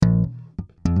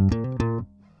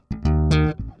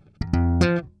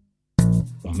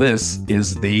This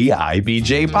is the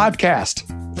IBJ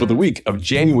podcast for the week of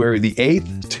January the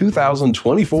 8th,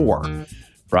 2024.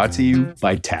 Brought to you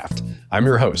by Taft. I'm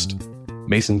your host,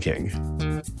 Mason King.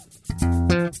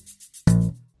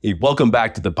 Hey, welcome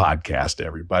back to the podcast,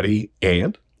 everybody,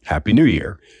 and Happy New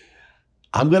Year.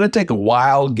 I'm going to take a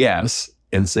wild guess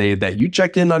and say that you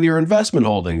checked in on your investment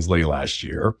holdings late last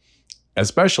year,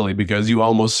 especially because you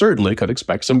almost certainly could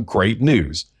expect some great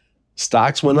news.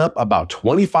 Stocks went up about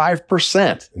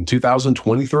 25% in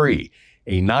 2023,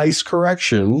 a nice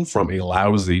correction from a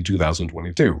lousy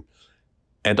 2022.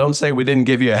 And don't say we didn't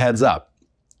give you a heads up.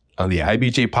 On the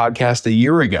IBJ podcast a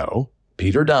year ago,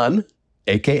 Peter Dunn,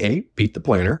 aka Pete the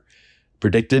Planner,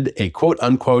 predicted a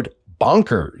quote-unquote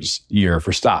bonkers year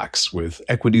for stocks, with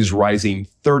equities rising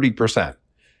 30%.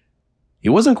 He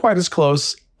wasn't quite as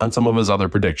close on some of his other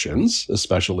predictions,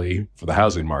 especially for the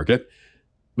housing market.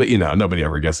 But nobody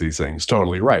ever gets these things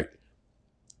totally right.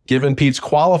 Given Pete's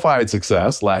qualified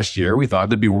success last year, we thought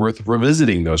it'd be worth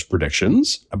revisiting those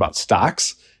predictions about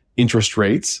stocks, interest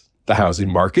rates, the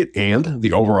housing market, and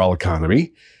the overall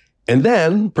economy, and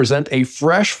then present a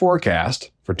fresh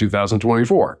forecast for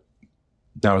 2024.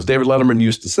 Now, as David Letterman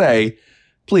used to say,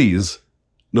 please,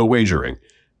 no wagering.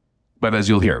 But as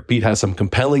you'll hear, Pete has some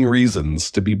compelling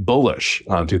reasons to be bullish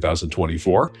on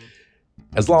 2024,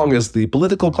 as long as the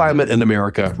political climate in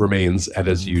America remains at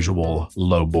its usual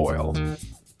low boil.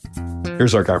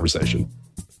 Here's our conversation.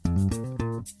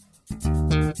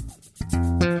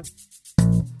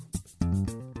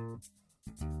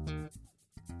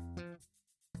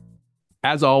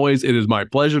 As always, it is my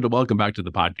pleasure to welcome back to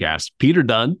the podcast Peter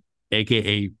Dunn,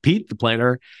 aka Pete the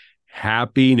Planner.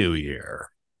 Happy New Year.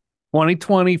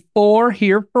 2024,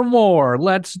 here for more.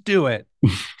 Let's do it.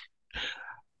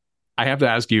 I have to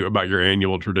ask you about your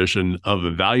annual tradition of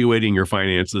evaluating your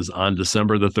finances on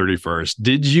December the 31st.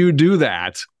 Did you do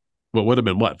that? What would have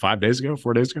been, 5 days ago,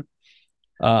 4 days ago?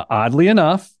 Oddly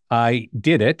enough, I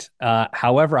did it.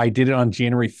 However, I did it on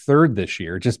January 3rd this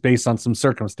year, just based on some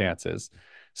circumstances.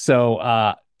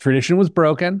 So tradition was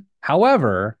broken.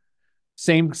 However,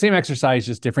 same exercise,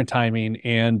 just different timing.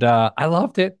 And I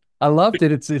loved it.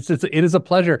 It is a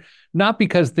pleasure, not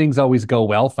because things always go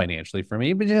well financially for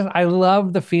me, but just I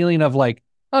love the feeling of like,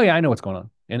 oh yeah, I know what's going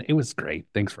on, and it was great.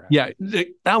 Thanks for having me. Yeah,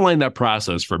 outline that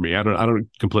process for me. I don't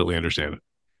completely understand it.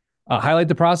 Highlight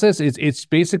the process. It's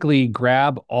basically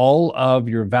grab all of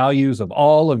your values of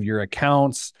all of your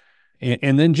accounts,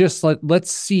 and then just let's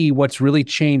see what's really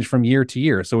changed from year to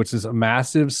year. So it's this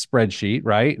massive spreadsheet,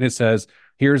 right? And it says,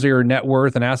 here's your net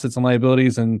worth and assets and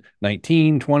liabilities in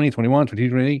 19, 20, 21, 22,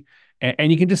 20.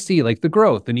 And you can just see like the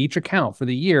growth in each account for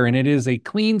the year. And it is a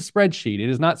clean spreadsheet. It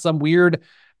is not some weird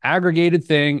aggregated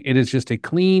thing. It is just a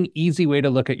clean, easy way to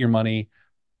look at your money.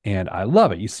 And I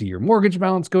love it. You see your mortgage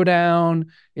balance go down.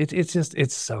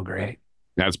 It's so great.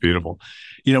 That's beautiful.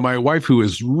 My wife, who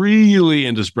is really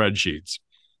into spreadsheets,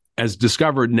 has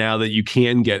discovered now that you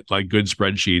can get like good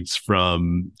spreadsheets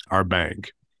from our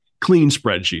bank. Clean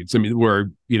spreadsheets. I mean,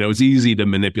 where, it's easy to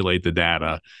manipulate the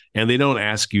data, and they don't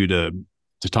ask you to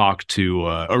talk to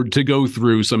or to go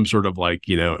through some sort of like,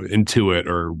 Intuit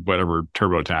or whatever,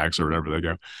 TurboTax or whatever they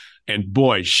go. And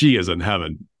boy, she is in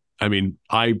heaven. I mean,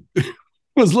 I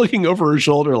was looking over her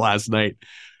shoulder last night.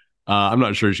 I'm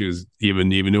not sure she was even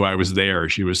knew I was there.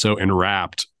 She was so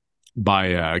enwrapped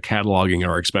by cataloging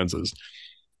our expenses.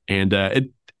 And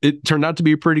it turned out to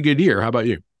be a pretty good year. How about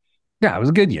you? Yeah, it was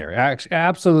a good year. Actually,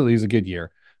 absolutely, it was a good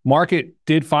year. Market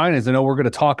did fine, as I know we're going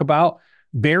to talk about.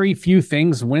 Very few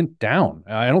things went down.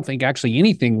 I don't think actually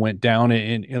anything went down,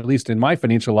 at least in my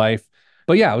financial life.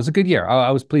 But yeah, it was a good year.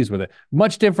 I was pleased with it.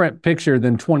 Much different picture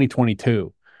than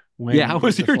 2022. How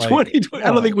was your 2020?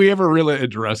 I don't think we ever really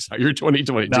addressed your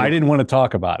 2022. No, I didn't want to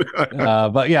talk about it.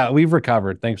 But yeah, we've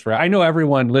recovered. Thanks for. I know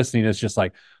everyone listening is just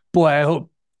like, boy, I hope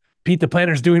Pete the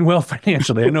Planner's doing well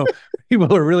financially. I know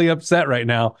people are really upset right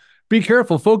now. Be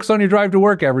careful. Focus on your drive to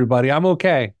work, everybody. I'm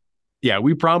okay. Yeah,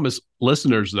 we promised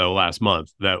listeners, though, last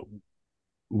month that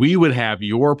we would have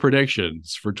your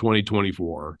predictions for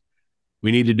 2024.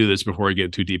 We need to do this before we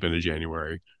get too deep into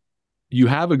January. You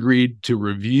have agreed to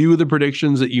review the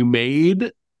predictions that you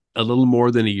made a little more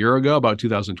than a year ago about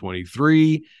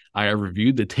 2023. I have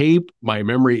reviewed the tape. My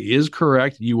memory is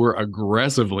correct. You were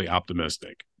aggressively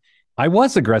optimistic. I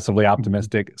was aggressively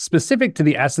optimistic, specific to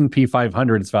the S&P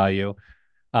 500's value.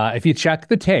 If you check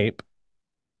the tape,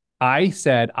 I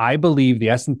said, I believe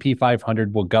the S&P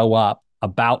 500 will go up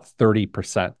about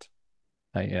 30%.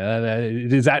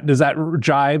 Does that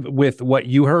jive with what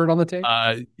you heard on the tape?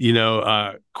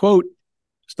 Quote,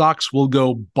 stocks will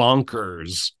go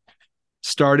bonkers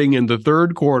starting in the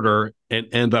third quarter and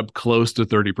end up close to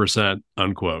 30%,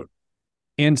 unquote.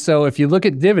 And so if you look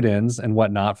at dividends and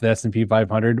whatnot for the S&P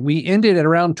 500, we ended at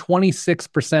around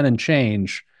 26% and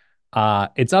change.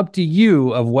 It's up to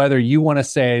you of whether you want to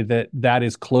say that that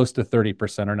is close to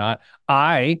 30% or not.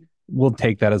 I will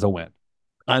take that as a win.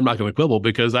 I'm not going to quibble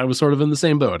because I was sort of in the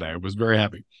same boat. I was very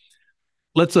happy.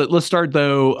 Let's start,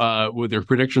 though, with your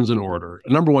predictions in order.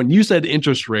 Number one, you said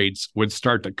interest rates would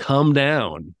start to come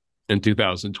down in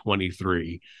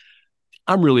 2023.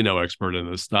 I'm really no expert in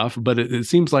this stuff, but it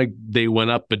seems like they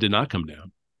went up but did not come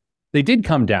down. They did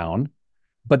come down,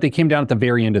 but they came down at the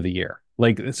very end of the year.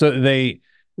 I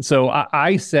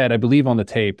said, I believe on the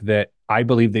tape that I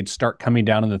believe they'd start coming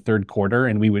down in the third quarter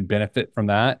and we would benefit from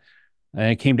that.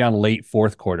 And it came down late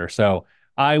fourth quarter. So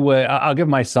I'll give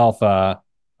myself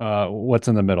what's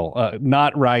in the middle.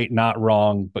 Not right, not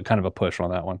wrong, but kind of a push on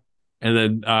that one. And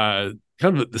then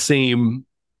kind of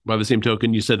by the same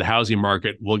token, you said the housing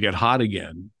market will get hot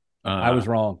again. I was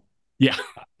wrong. Yeah.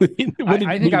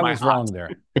 I think I was wrong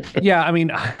there. Yeah. I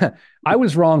mean, I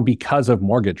was wrong because of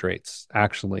mortgage rates,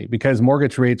 actually, because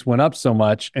mortgage rates went up so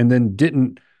much and then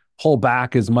didn't pull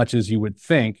back as much as you would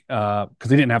think because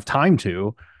they didn't have time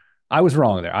to. I was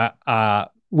wrong there,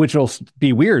 which will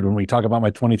be weird when we talk about my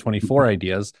 2024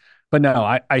 ideas. But no,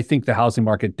 I think the housing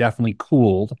market definitely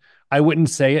cooled. I wouldn't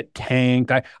say it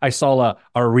tanked. I saw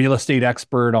a real estate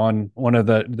expert on one of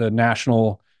the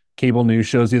national cable news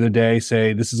shows the other day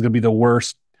say this is going to be the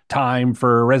worst time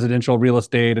for residential real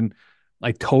estate. And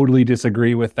I totally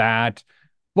disagree with that.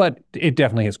 But it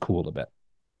definitely has cooled a bit.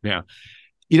 Yeah.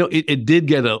 It did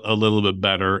get a little bit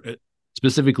better,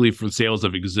 specifically for sales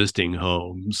of existing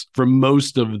homes. For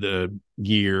most of the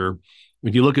year,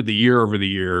 when you look at the year over the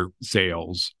year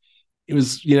sales, it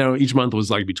was, each month was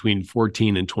like between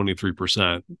 14 and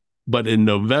 23%. But in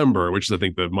November, which is, I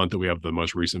think, the month that we have the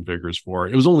most recent figures for,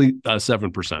 it was only a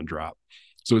 7% drop.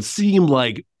 So it seemed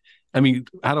like,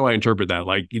 how do I interpret that?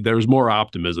 Like there was more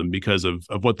optimism because of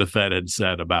what the Fed had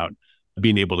said about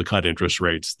being able to cut interest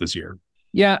rates this year.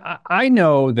 Yeah, I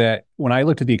know that when I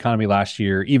looked at the economy last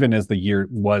year, even as the year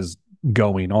was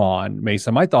going on,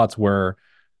 Mesa, my thoughts were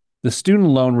the student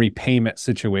loan repayment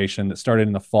situation that started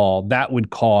in the fall, that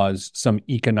would cause some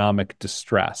economic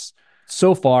distress.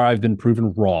 So far, I've been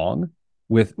proven wrong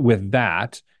with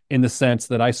that in the sense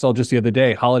that I saw just the other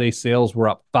day, holiday sales were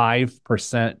up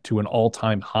 5% to an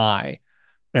all-time high.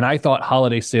 And I thought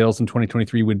holiday sales in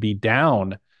 2023 would be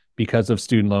down because of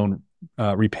student loan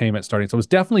repayment starting. So I was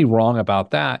definitely wrong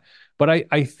about that. But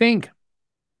I think,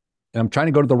 and I'm trying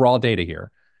to go to the raw data here.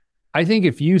 I think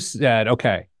if you said,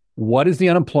 okay, what is the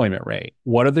unemployment rate?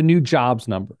 What are the new jobs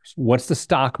numbers? What's the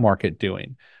stock market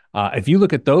doing? If you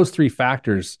look at those three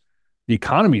factors, the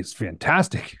economy is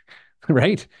fantastic,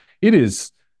 right? It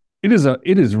is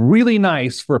really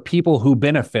nice for people who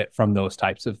benefit from those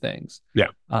types of things. Yeah.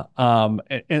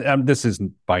 And this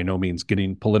isn't by no means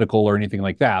getting political or anything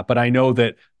like that, but I know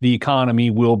that the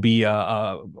economy will be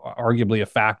arguably a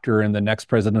factor in the next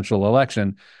presidential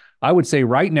election. I would say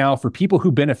right now, for people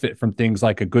who benefit from things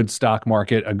like a good stock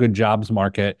market, a good jobs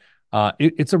market,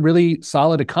 it's a really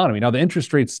solid economy. Now, the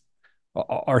interest rates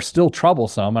are still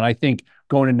troublesome, and I think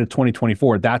going into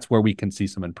 2024, that's where we can see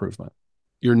some improvement.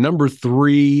 Your number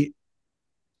 3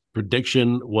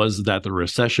 prediction was that the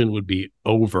recession would be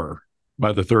over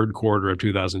by the third quarter of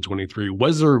 2023.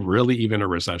 Was there really even a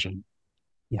recession?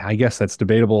 Yeah, I guess that's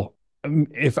debatable.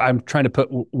 If I'm trying to put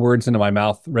words into my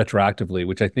mouth retroactively,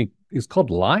 which I think is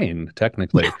called lying,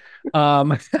 technically.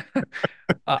 I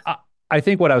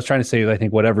think what I was trying to say is I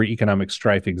think whatever economic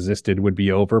strife existed would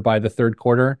be over by the third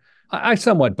quarter. I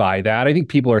somewhat buy that. I think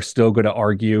people are still going to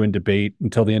argue and debate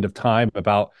until the end of time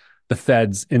about the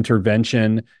Fed's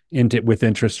intervention with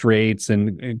interest rates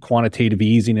and quantitative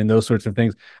easing and those sorts of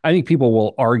things. I think people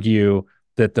will argue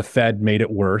that the Fed made it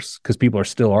worse because people are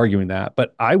still arguing that.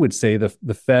 But I would say the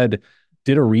Fed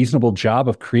did a reasonable job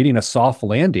of creating a soft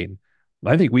landing.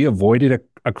 I think we avoided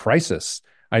a crisis.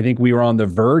 I think we were on the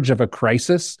verge of a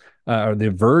crisis, or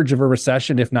the verge of a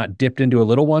recession, if not dipped into a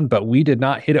little one, but we did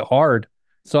not hit it hard.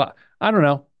 So I don't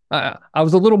know. I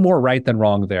was a little more right than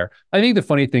wrong there. I think the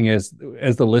funny thing is,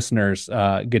 as the listeners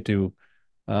get to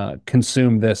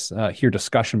consume this here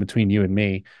discussion between you and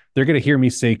me, they're going to hear me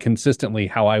say consistently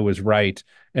how I was right.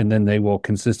 And then they will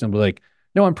consistently be like,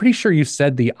 no, I'm pretty sure you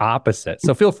said the opposite.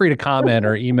 So feel free to comment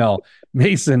or email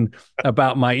Mason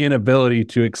about my inability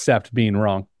to accept being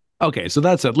wrong. Okay, so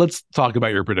that's it. Let's talk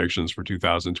about your predictions for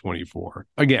 2024.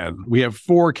 Again, we have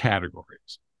 4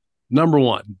 categories. Number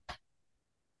 1,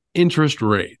 interest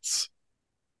rates.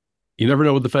 You never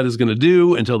know what the Fed is going to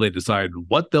do until they decide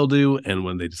what they'll do and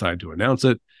when they decide to announce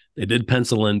it. They did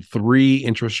pencil in 3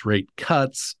 interest rate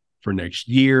cuts for next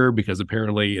year because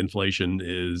apparently inflation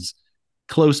is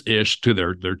close-ish to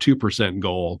their 2%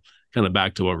 goal, kind of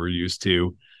back to what we're used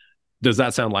to. Does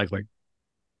that sound likely?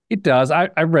 It does. I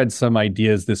read some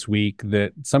ideas this week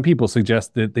that some people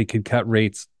suggest that they could cut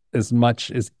rates as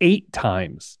much as 8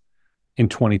 times in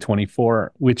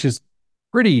 2024, which is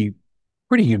pretty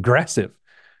aggressive.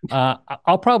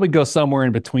 I'll probably go somewhere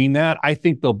in between that. I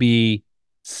think there'll be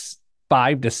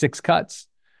 5 to 6 cuts.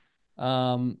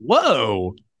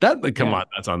 Whoa, come on,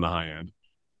 that's on the high end.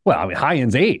 Well, I mean, high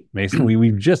end's 8, Mason.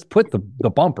 We've just put the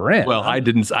bumper in. Well, I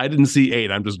didn't see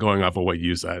 8. I'm just going off of what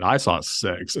you said. I saw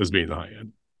 6 as being the high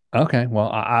end. Okay, well,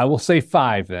 I will say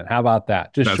 5 then. How about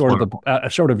that? Just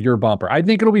short of your bumper. I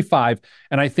think it'll be 5,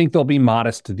 and I think they'll be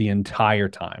modest the entire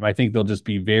time. I think they'll just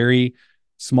be very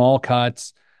small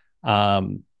cuts. I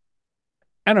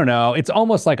don't know. It's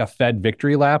almost like a Fed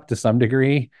victory lap to some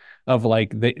degree of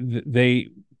like they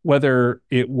whether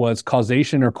it was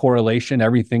causation or correlation,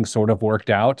 everything sort of worked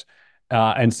out.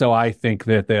 And so I think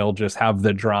that they'll just have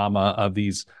the drama of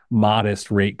these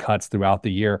modest rate cuts throughout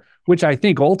the year, which I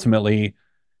think ultimately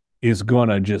is going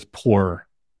to just pour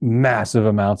massive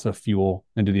amounts of fuel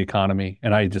into the economy.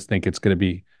 And I just think it's going to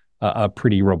be a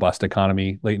pretty robust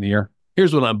economy late in the year.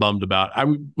 Here's what I'm bummed about. I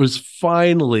was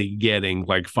finally getting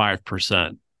like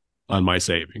 5% on my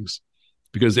savings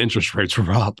because interest rates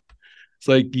were up. It's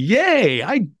like, yay,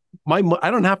 I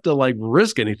don't have to like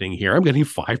risk anything here. I'm getting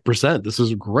 5%. This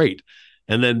is great.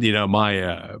 And then,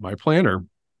 my planner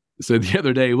said the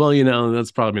other day, well,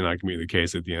 that's probably not going to be the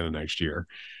case at the end of next year.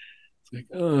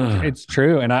 It's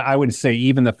true. And I would say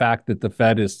even the fact that the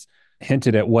Fed has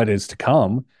hinted at what is to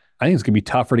come, I think it's going to be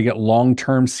tougher to get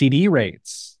long-term CD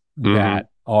rates that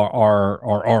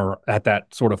are at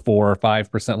that sort of 4 or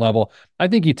 5% level. I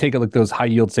think you take a look at those high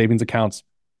yield savings accounts,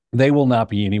 they will not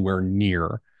be anywhere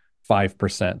near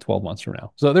 5% 12 months from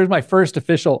now. So there's my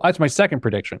that's my second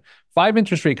prediction. 5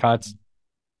 interest rate cuts.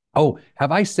 Oh,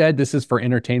 have I said this is for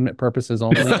entertainment purposes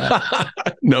only?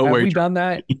 No way. Have we done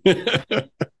that?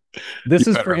 This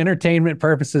is for entertainment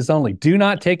purposes only. Do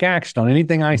not take action on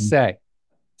anything I say.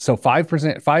 So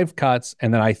 5%, 5 cuts,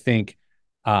 and then I think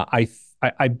I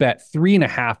bet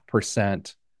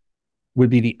 3.5% would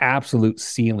be the absolute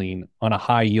ceiling on a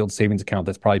high yield savings account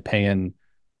that's probably paying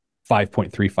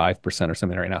 5.35% or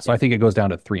something right now. So I think it goes down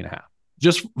to 3.5.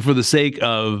 Just for the sake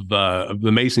of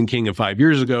the Mason King of 5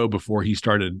 years ago, before he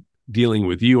started dealing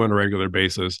with you on a regular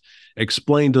basis,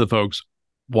 explain to the folks,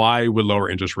 why would lower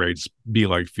interest rates be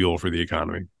like fuel for the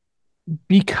economy?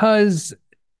 Because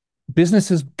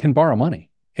businesses can borrow money.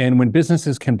 And when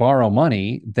businesses can borrow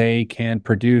money, they can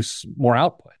produce more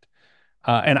output.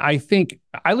 And I think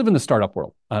I live in the startup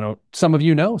world. I know some of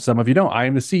you know, some of you don't. I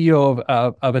am the CEO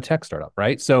of a tech startup,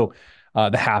 right? So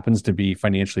that happens to be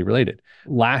financially related.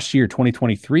 Last year,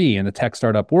 2023, in the tech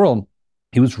startup world,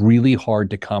 it was really hard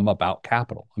to come about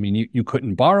capital. I mean, you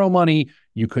couldn't borrow money.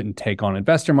 You couldn't take on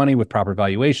investor money with proper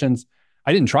valuations.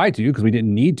 I didn't try to because we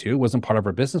didn't need to. It wasn't part of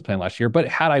our business plan last year. But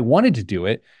had I wanted to do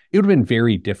it, it would have been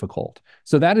very difficult.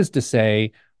 So that is to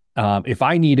say, if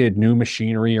I needed new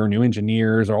machinery or new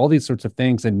engineers or all these sorts of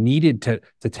things and needed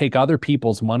to take other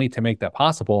people's money to make that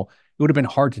possible, it would have been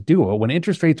hard to do it. When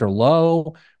interest rates are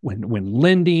low, when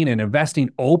lending and investing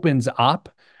opens up,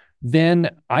 then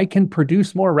I can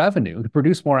produce more revenue,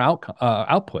 produce more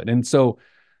output. And so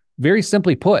very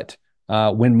simply put,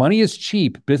 when money is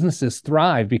cheap, businesses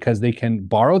thrive because they can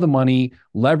borrow the money,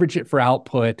 leverage it for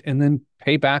output, and then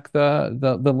pay back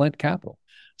the lent capital.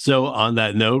 So on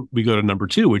that note, we go to number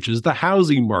 2, which is the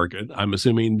housing market. I'm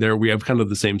assuming there we have kind of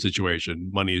the same situation.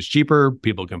 Money is cheaper.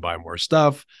 People can buy more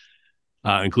stuff,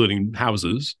 including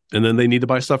houses, and then they need to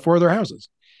buy stuff for their houses.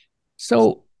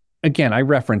 So again, I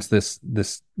referenced this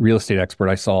real estate expert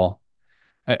I saw.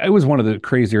 It was one of the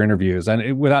crazier interviews,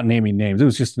 and without naming names, it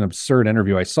was just an absurd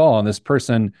interview I saw. And this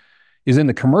person is in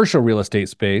the commercial real estate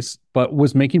space, but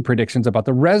was making predictions about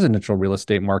the residential real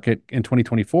estate market in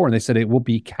 2024. And they said it will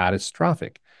be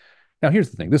catastrophic. Now,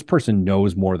 here's the thing. This person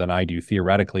knows more than I do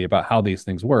theoretically about how these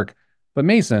things work. But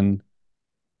Mason,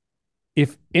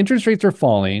 if interest rates are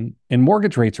falling and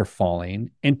mortgage rates are falling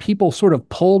and people sort of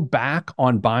pulled back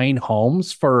on buying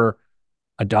homes for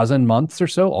a dozen months or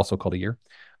so, also called a year,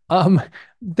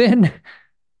 then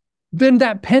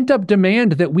that pent-up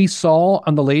demand that we saw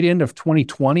on the late end of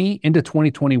 2020 into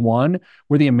 2021,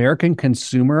 where the American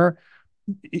consumer,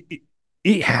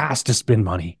 it has to spend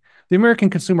money. The American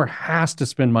consumer has to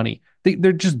spend money.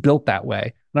 They're just built that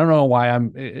way. I don't know why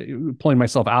I'm pulling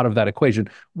myself out of that equation.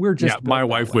 We're just my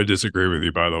wife would disagree with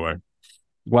you, by the way.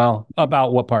 Well,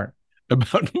 about what part?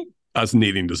 About us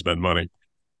needing to spend money.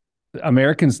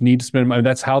 Americans need to spend money.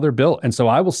 That's how they're built. And so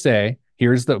I will say,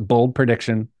 here's the bold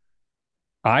prediction.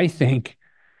 I think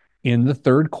in the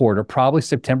third quarter, probably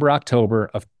September, October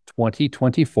of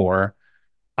 2024,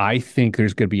 I think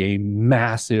there's going to be a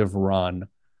massive run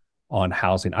on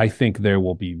housing. I think there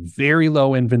will be very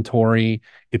low inventory.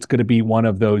 It's going to be one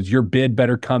of those, your bid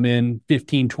better come in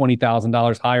 $15,000,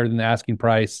 $20,000 higher than the asking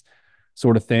price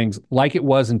sort of things, like it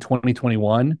was in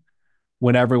 2021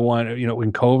 when everyone,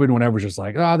 in COVID, when everyone's just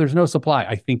like, there's no supply.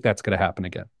 I think that's going to happen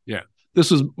again. Yeah.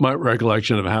 This is my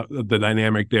recollection of how the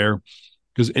dynamic there,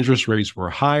 because interest rates were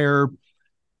higher.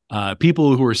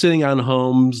 People who were sitting on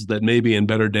homes that maybe in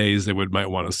better days they might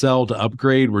want to sell to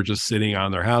upgrade were just sitting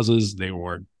on their houses.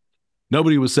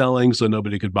 Nobody was selling, so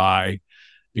nobody could buy.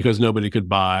 Because nobody could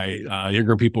buy,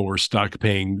 younger people were stuck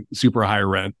paying super high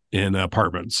rent in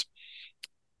apartments.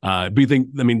 But you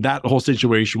think, that whole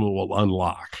situation will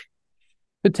unlock?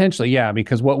 Potentially, yeah,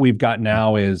 because what we've got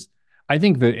now is, I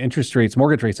think the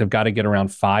mortgage rates have got to get around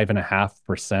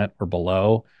 5.5% or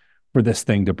below for this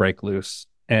thing to break loose.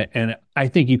 And I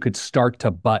think you could start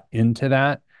to butt into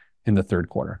that in the third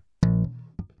quarter.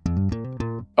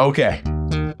 Okay,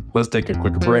 let's take a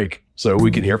quick break so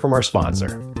we can hear from our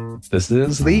sponsor. This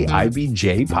is the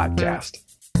IBJ Podcast.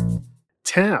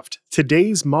 Taft,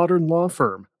 today's modern law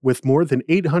firm. With more than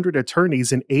 800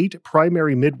 attorneys in 8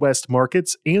 primary Midwest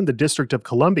markets and the District of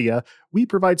Columbia, we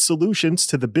provide solutions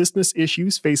to the business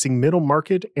issues facing middle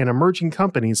market and emerging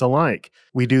companies alike.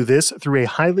 We do this through a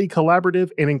highly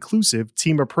collaborative and inclusive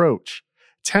team approach.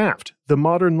 Taft, the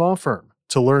modern law firm.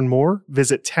 To learn more,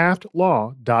 visit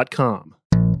taftlaw.com.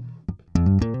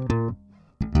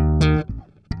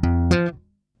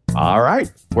 All right,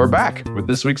 we're back with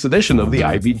this week's edition of the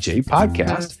IBJ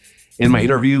Podcast. In my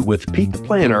interview with Pete the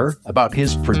Planner about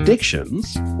his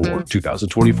predictions for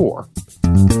 2024.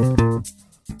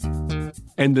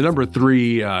 And the number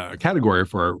 3 category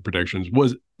for our predictions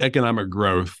was economic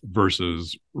growth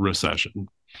versus recession.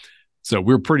 So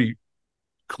we're pretty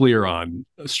clear on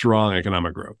strong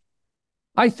economic growth.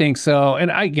 I think so.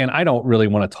 And I don't really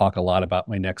want to talk a lot about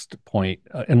my next point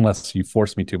unless you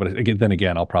force me to. But then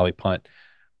again, I'll probably punt.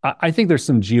 I think there's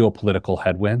some geopolitical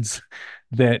headwinds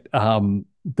that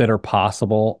are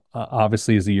possible,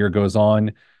 obviously, as the year goes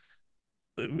on.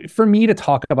 For me to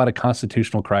talk about a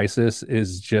constitutional crisis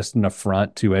is just an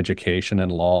affront to education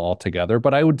and law altogether.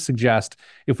 But I would suggest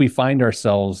if we find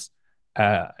ourselves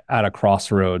at a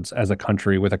crossroads as a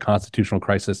country with a constitutional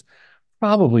crisis,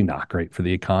 probably not great for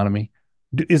the economy.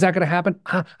 Is that going to happen?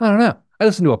 I don't know. I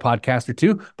listen to a podcast or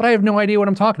two, but I have no idea what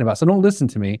I'm talking about. So don't listen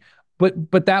to me.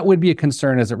 But that would be a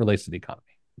concern as it relates to the economy.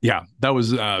 Yeah, that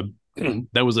was a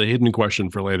hidden question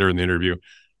for later in the interview.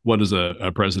 What does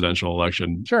a presidential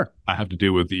election have to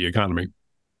do with the economy?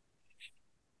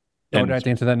 Do I have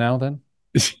to answer that now then?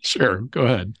 Sure, go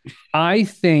ahead. I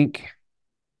think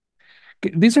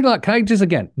these are not,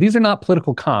 these are not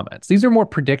political comments. These are more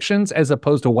predictions as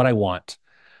opposed to what I want.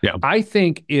 Yeah. I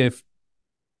think if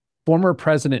former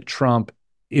President Trump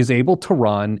is able to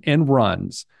run and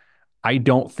runs, I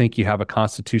don't think you have a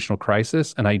constitutional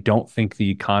crisis, and I don't think the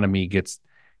economy gets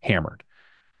hammered.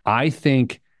 I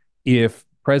think if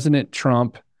President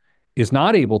Trump is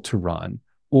not able to run,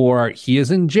 or he is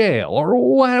in jail, or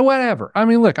whatever.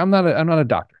 Look, I'm not a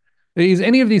doctor. He's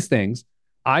any of these things.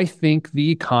 I think the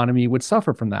economy would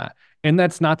suffer from that. And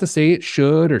that's not to say it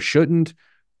should or shouldn't.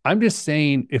 I'm just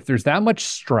saying if there's that much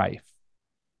strife,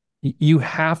 you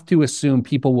have to assume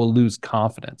people will lose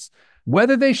confidence,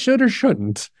 whether they should or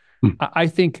shouldn't. I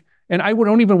think, and I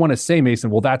don't even want to say, Mason,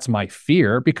 well, that's my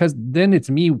fear, because then it's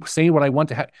me saying what I want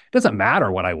to happen. It doesn't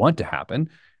matter what I want to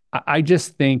happen. I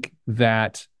just think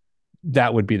that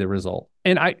would be the result.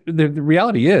 And the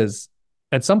reality is,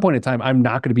 at some point in time, I'm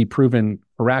not going to be proven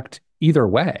correct either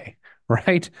way,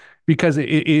 right? Because it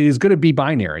is going to be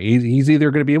binary. He's either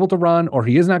going to be able to run or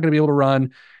he is not going to be able to run.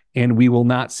 And we will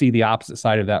not see the opposite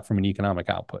side of that from an economic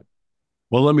output.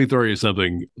 Well, let me throw you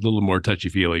something a little more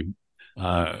touchy-feely.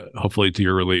 Hopefully to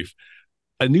your relief.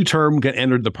 A new term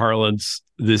entered the parlance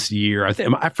this year. I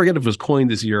forget if it was coined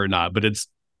this year or not, but it's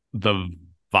the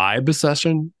vibe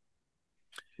session,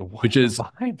 which is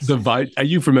the vibe. Are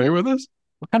you familiar with this?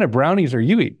 What kind of brownies are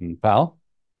you eating, pal?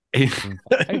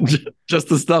 Just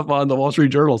the stuff on the Wall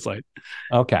Street Journal site.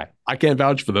 Okay. I can't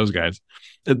vouch for those guys.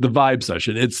 The vibe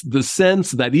session. It's the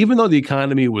sense that even though the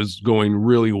economy was going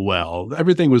really well,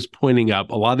 everything was pointing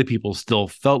up, a lot of people still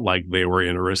felt like they were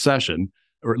in a recession,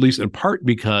 or at least in part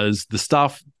because the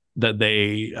stuff that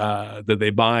they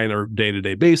buy on a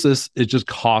day-to-day basis, it just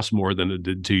costs more than it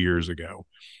did 2 years ago.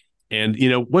 And,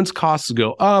 once costs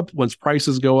go up, once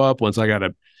prices go up, once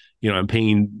I'm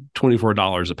paying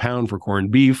 $24 a pound for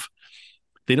corned beef,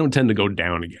 they don't tend to go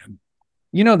down again.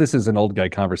 This is an old guy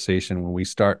conversation when we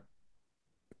start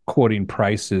quoting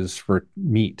prices for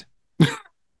meat.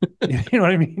 You know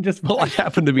what I mean? Just Well, I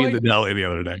happened to be in the deli the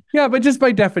other day. yeah, but just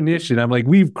by definition, I'm like,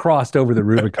 we've crossed over the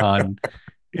Rubicon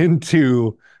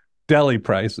into deli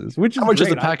prices, which is How much great.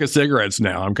 is a pack of cigarettes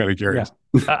now? I'm kind of curious.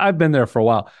 Yeah, I've been there for a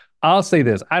while. I'll say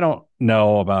this: I don't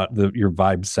know about your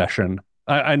vibe session.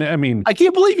 I mean, I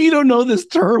can't believe you don't know this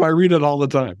term. I read it all the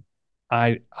time.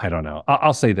 I don't know.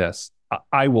 I'll say this: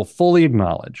 I will fully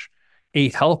acknowledge a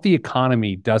healthy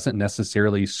economy doesn't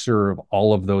necessarily serve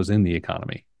all of those in the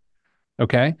economy.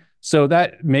 Okay. So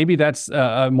that maybe that's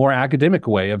a more academic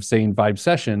way of saying vibe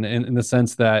session in the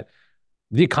sense that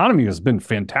the economy has been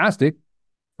fantastic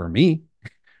for me,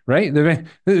 right?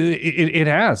 It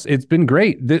has. It's been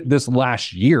great this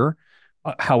last year.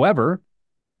 However,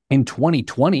 in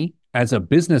 2020, as a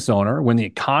business owner, when the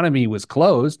economy was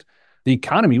closed, the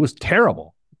economy was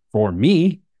terrible for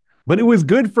me, but it was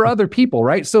good for other people,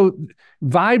 right? So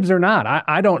vibes or not,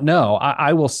 I don't know.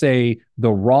 I will say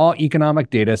the raw economic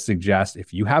data suggests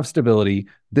if you have stability,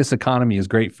 this economy is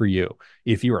great for you.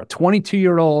 If you're a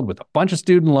 22-year-old with a bunch of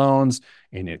student loans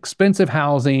and expensive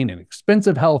housing and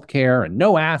expensive healthcare and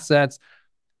no assets,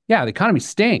 yeah, the economy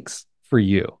stinks for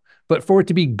you. But for it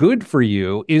to be good for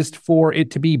you is for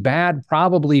it to be bad,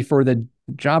 probably for the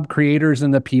job creators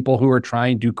and the people who are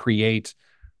trying to create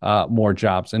more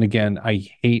jobs. And again, I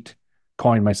hate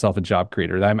calling myself a job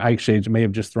creator. I actually may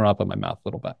have just thrown up in my mouth a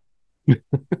little bit.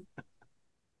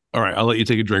 All right, I'll let you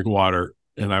take a drink of water,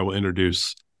 and I will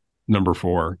introduce number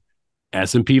 4,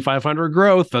 S&P 500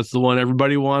 growth. That's the one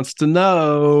everybody wants to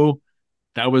know.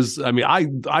 That was, I mean,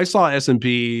 I saw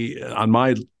S&P on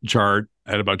my chart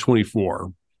at about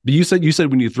 24. But you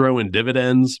said when you throw in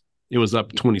dividends, it was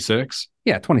up 26?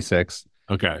 Yeah, 26.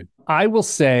 Okay. I will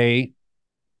say,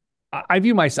 I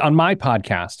view on my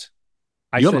podcast.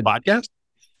 You have a podcast?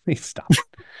 Please stop.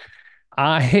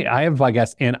 I have a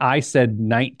podcast, and I said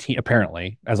 19,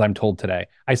 apparently, as I'm told today,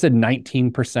 I said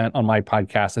 19% on my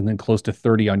podcast and then close to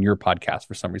 30 on your podcast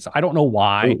for some reason. I don't know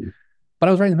why, but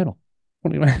I was right in the middle.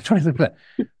 20%.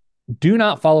 Do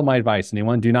not follow my advice,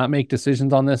 anyone. Do not make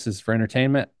decisions on this. This is for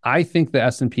entertainment. I think the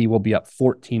S&P will be up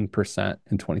 14%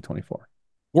 in 2024.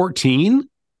 14?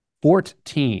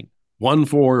 14.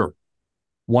 1-4.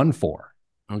 1-4.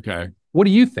 Okay. What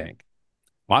do you think?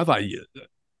 Well, I thought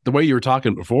the way you were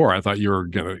talking before, I thought you were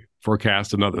going to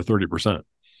forecast another 30%.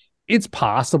 It's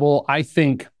possible. I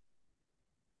think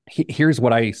here's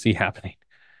what I see happening.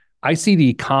 I see the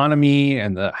economy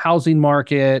and the housing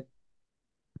market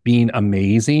being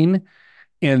amazing,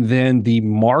 and then the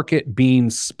market being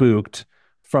spooked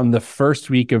from the first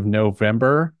week of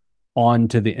November on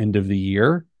to the end of the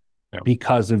year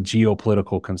because of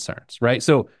geopolitical concerns, right?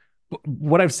 So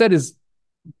what I've said is,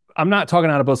 I'm not talking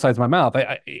out of both sides of my mouth.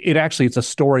 It's a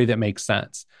story that makes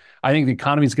sense. I think the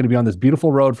economy is going to be on this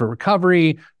beautiful road for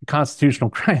recovery, constitutional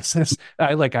crisis.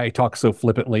 I talk so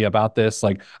flippantly about this,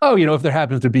 like, oh, if there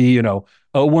happens to be,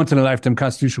 a once in a lifetime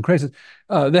constitutional crisis,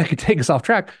 that could take us off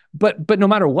track. But no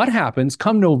matter what happens,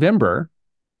 come November,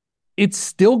 it's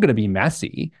still going to be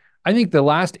messy. I think the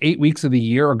last 8 weeks of the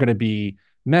year are going to be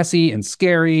messy and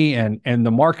scary, and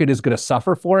the market is going to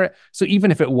suffer for it. So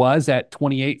even if it was at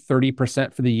 28,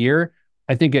 30% for the year,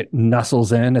 I think it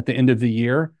nuzzles in at the end of the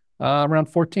year around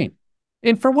 14.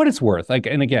 And for what it's worth,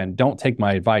 and again, don't take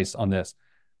my advice on this.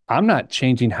 I'm not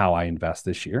changing how I invest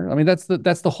this year. I mean, that's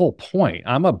the whole point.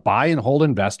 I'm a buy and hold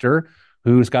investor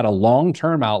who's got a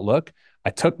long-term outlook. I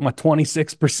took my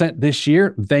 26% this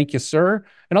year. Thank you, sir.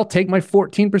 And I'll take my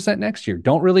 14% next year.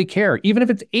 Don't really care. Even if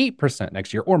it's 8%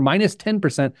 next year or minus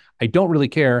 10%, I don't really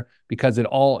care because it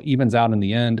all evens out in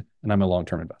the end, and I'm a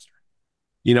long-term investor.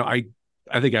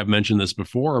 I think I've mentioned this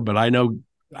before, but I know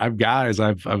I've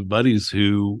buddies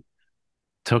who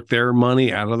took their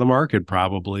money out of the market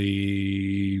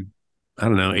probably,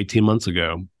 18 months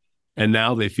ago. And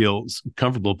now they feel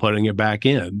comfortable putting it back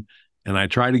in. And I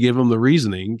try to give them the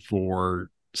reasoning for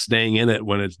staying in it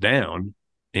when it's down.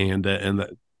 And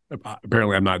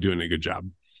apparently I'm not doing a good job.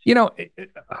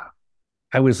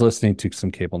 I was listening to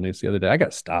some cable news the other day. I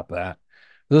got to stop that.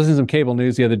 I was listening to some cable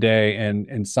news the other day,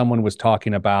 and someone was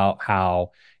talking about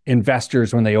how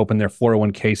investors, when they open their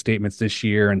 401k statements this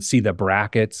year and see the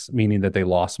brackets, meaning that they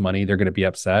lost money, they're going to be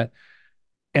upset.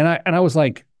 And I was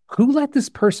like, who let this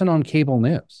person on cable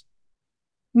news?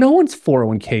 No one's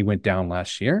 401k went down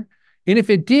last year. And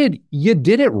if it did, you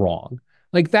did it wrong.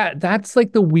 That's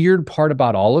like the weird part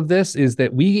about all of this is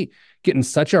that we get in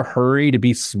such a hurry to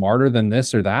be smarter than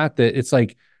this or that it's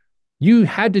like you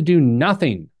had to do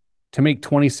nothing to make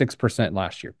 26%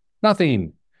 last year.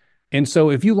 Nothing. And so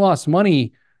if you lost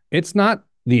money, it's not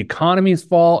the economy's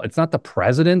fault. It's not the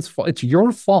president's fault. It's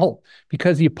your fault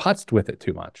because you putzed with it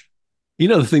too much.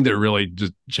 The thing that really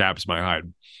just chaps my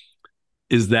hide,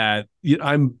 is that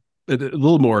I'm at a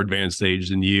little more advanced stage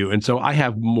than you. And so I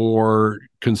have more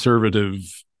conservative,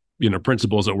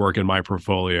 principles at work in my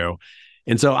portfolio.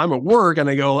 And so I'm at work and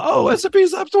I go, oh,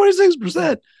 S&P's up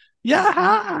 26%.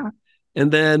 Yeah.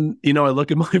 And then, I look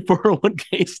at my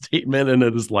 401k statement and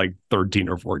it is like 13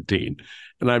 or 14.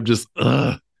 And I'm just,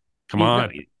 come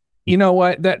on. You know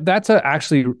what?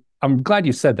 Actually, I'm glad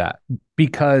you said that,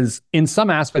 because in some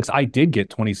aspects I did get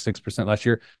 26% last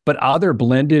year, but other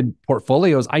blended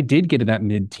portfolios, I did get in that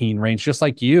mid-teen range, just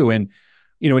like you. And,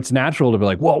 it's natural to be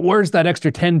like, well, where's that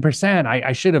extra 10%?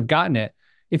 I should have gotten it.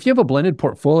 If you have a blended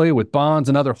portfolio with bonds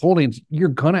and other holdings, you're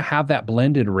going to have that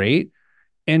blended rate.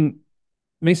 And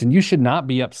Mason, you should not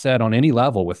be upset on any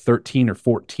level with 13 or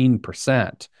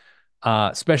 14%.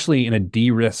 Especially in a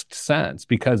de-risked sense,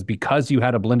 because you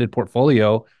had a blended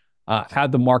portfolio,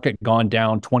 had the market gone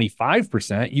down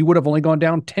 25%, you would have only gone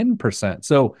down 10%.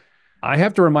 So I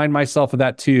have to remind myself of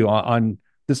that too. On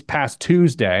this past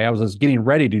Tuesday, I was getting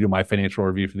ready to do my financial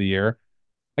review for the year.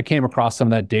 I came across some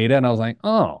of that data and I was like,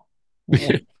 oh,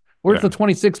 where's the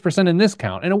 26% in this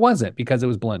count? And it wasn't, because it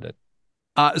was blended.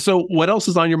 So what else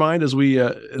is on your mind as we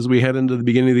head into the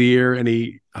beginning of the year?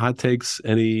 Any hot takes,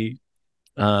 any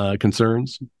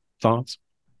concerns, thoughts?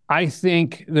 I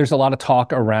think there's a lot of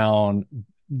talk around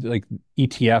like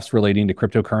ETFs relating to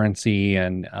cryptocurrency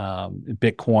and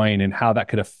Bitcoin and how that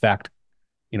could affect,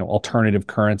 alternative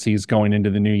currencies going into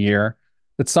the new year.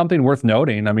 It's something worth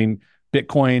noting. I mean,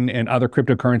 Bitcoin and other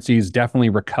cryptocurrencies definitely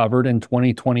recovered in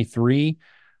 2023.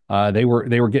 They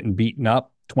were getting beaten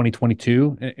up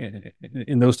 2022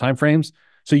 in those timeframes.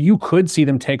 So you could see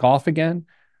them take off again.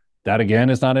 That, again,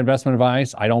 is not investment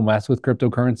advice. I don't mess with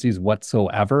cryptocurrencies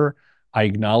whatsoever. I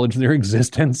acknowledge their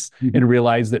existence and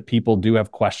realize that people do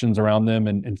have questions around them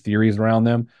and theories around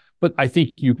them. But I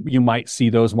think you might see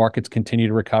those markets continue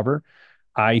to recover.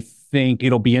 I think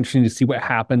it'll be interesting to see what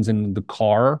happens in the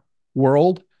car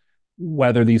world,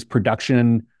 whether these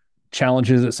production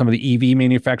challenges that some of the EV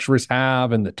manufacturers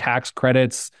have and the tax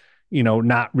credits,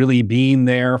 not really being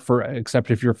there except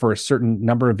if you're for a certain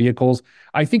number of vehicles.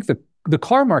 I think the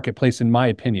car marketplace, in my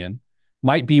opinion,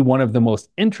 might be one of the most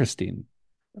interesting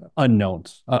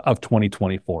unknowns of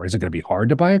 2024. Is it going to be hard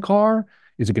to buy a car?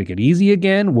 Is it going to get easy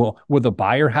again? Will the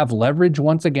buyer have leverage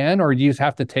once again, or do you just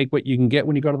have to take what you can get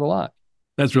when you go to the lot?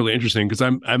 That's really interesting, because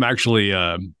I'm actually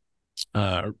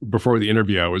before the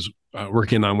interview, I was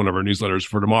working on one of our newsletters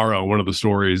for tomorrow. One of the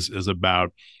stories is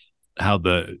about how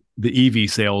the EV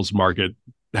sales market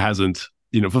hasn't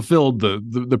fulfilled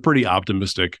the pretty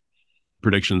optimistic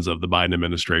predictions of the Biden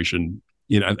administration.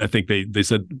 I think they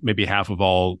said maybe half of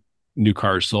all new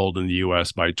cars sold in the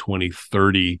U.S. by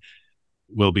 2030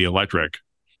 will be electric,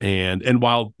 and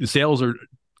while the sales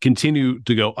continue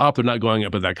to go up, they're not going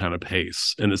up at that kind of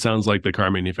pace. And it sounds like the car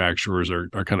manufacturers are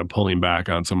kind of pulling back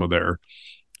on some of their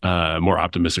more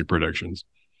optimistic predictions.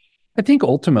 I think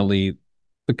ultimately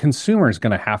the consumer is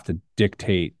going to have to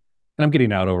dictate, and I'm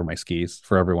getting out over my skis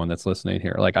for everyone that's listening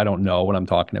here. Like, I don't know what I'm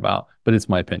talking about, but it's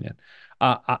my opinion.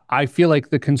 I feel like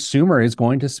the consumer is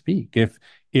going to speak.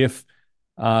 If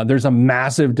there's a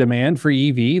massive demand for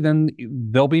EV, then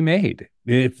they'll be made.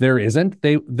 If there isn't,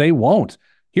 they won't.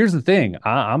 Here's the thing.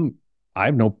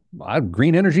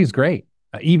 Green energy is great.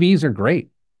 EVs are great.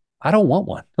 I don't want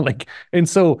one. And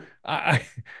so I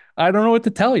don't know what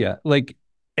to tell you. Like,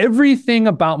 everything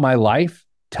about my life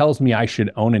tells me I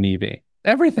should own an EV.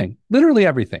 Everything, literally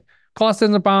everything. Cost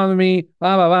doesn't bother me.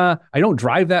 Blah, blah, blah. I don't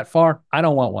drive that far. I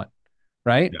don't want one.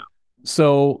 Right. Yeah.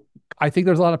 So I think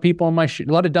there's a lot of people a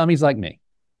lot of dummies like me.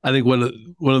 I think one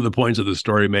of the points that the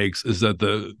story makes is that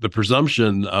the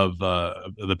presumption of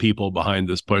the people behind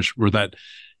this push were that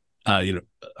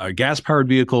gas-powered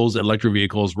vehicles and electric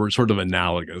vehicles were sort of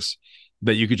analogous,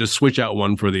 that you could just switch out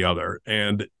one for the other,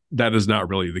 and that is not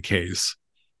really the case,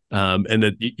 and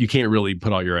that you can't really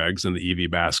put all your eggs in the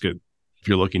EV basket if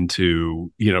you're looking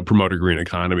to promote a green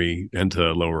economy and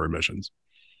to lower emissions.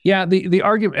 Yeah, the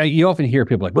argument, you often hear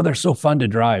people like, well, they're so fun to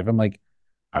drive. I'm like,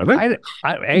 are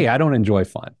they? I don't enjoy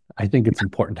fun. I think it's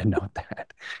important to note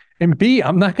that. And B,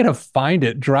 I'm not going to find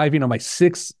it driving on my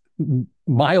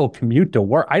 6-mile commute to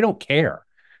work. I don't care.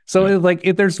 So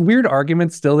if there's weird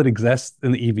arguments still that exist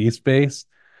in the EV space,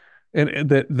 and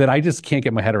that I just can't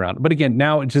get my head around. But again,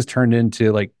 now it just turned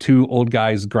into like two old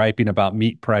guys griping about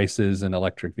meat prices and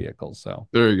electric vehicles. So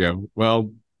there you go.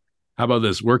 Well, how about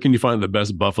this? Where can you find the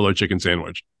best buffalo chicken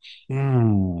sandwich?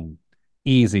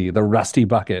 Easy. The Rusty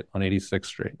Bucket on 86th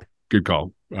Street. Good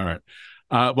call. All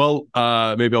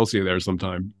right. Maybe I'll see you there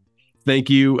sometime. Thank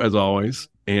you, as always.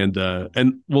 And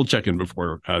we'll check in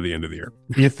before the end of the year.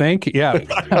 You think? Yeah,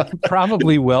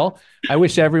 probably will. I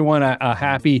wish everyone a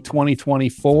happy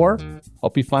 2024.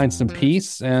 Hope you find some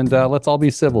peace, and let's all be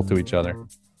civil to each other.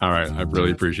 All right. I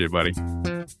really appreciate it, buddy.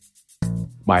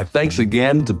 My thanks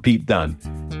again to Pete Dunn.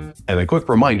 And a quick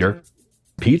reminder,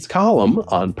 Pete's column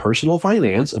on personal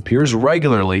finance appears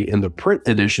regularly in the print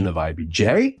edition of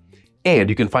IBJ, and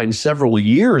you can find several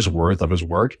years' worth of his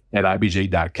work at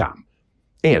IBJ.com.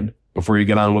 And before you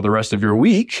get on with the rest of your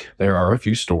week, there are a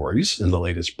few stories in the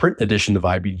latest print edition of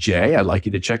IBJ I'd like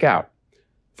you to check out.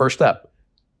 First up,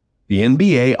 the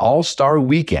NBA All-Star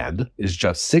Weekend is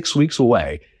just 6 weeks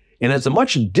away, and it's a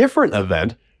much different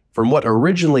event from what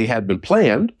originally had been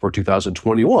planned for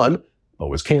 2021, but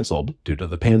was canceled due to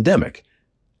the pandemic.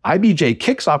 IBJ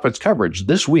kicks off its coverage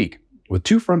this week with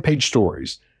 2 front-page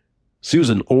stories.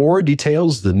 Susan Orr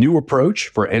details the new approach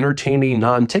for entertaining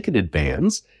non-ticketed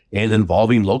fans and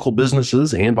involving local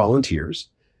businesses and volunteers.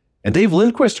 And Dave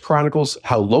Lindquist chronicles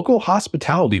how local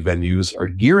hospitality venues are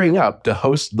gearing up to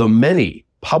host the many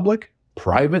public,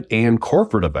 private, and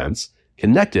corporate events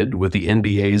connected with the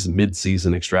NBA's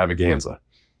mid-season extravaganza.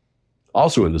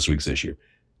 Also in this week's issue,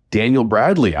 Daniel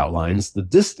Bradley outlines the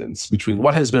distance between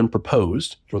what has been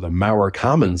proposed for the Mauer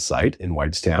Commons site in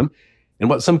Whitestown and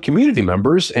what some community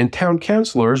members and town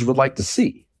councilors would like to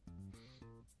see.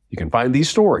 You can find these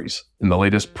stories in the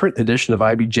latest print edition of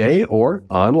IBJ or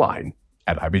online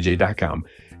at IBJ.com.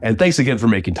 And thanks again for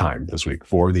making time this week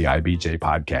for the IBJ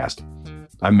podcast.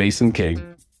 I'm Mason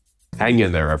King. Hang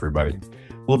in there, everybody.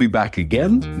 We'll be back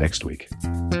again next week.